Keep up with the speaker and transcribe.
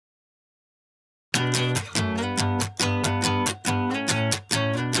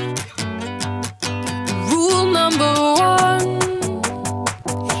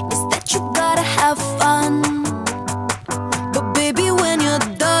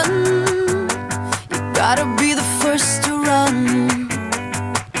how to be the first to run.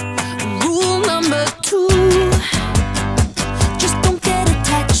 Rule number 2, just don't get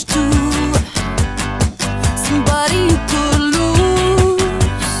attached to somebody you could lose.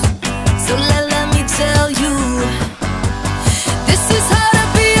 So let me tell you, this is how to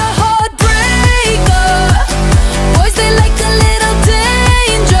be a heartbreaker. Boys, they like a little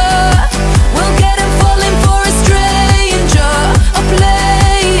danger. We'll get him falling for a stranger, a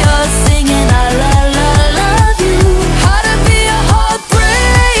player singing I love you. How to be a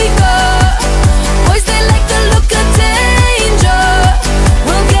heartbreaker. Boys, they like the look of danger.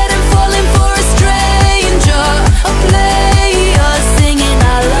 We'll get him falling for a stranger, a player singing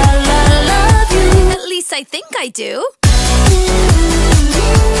I love you. At least I think I do.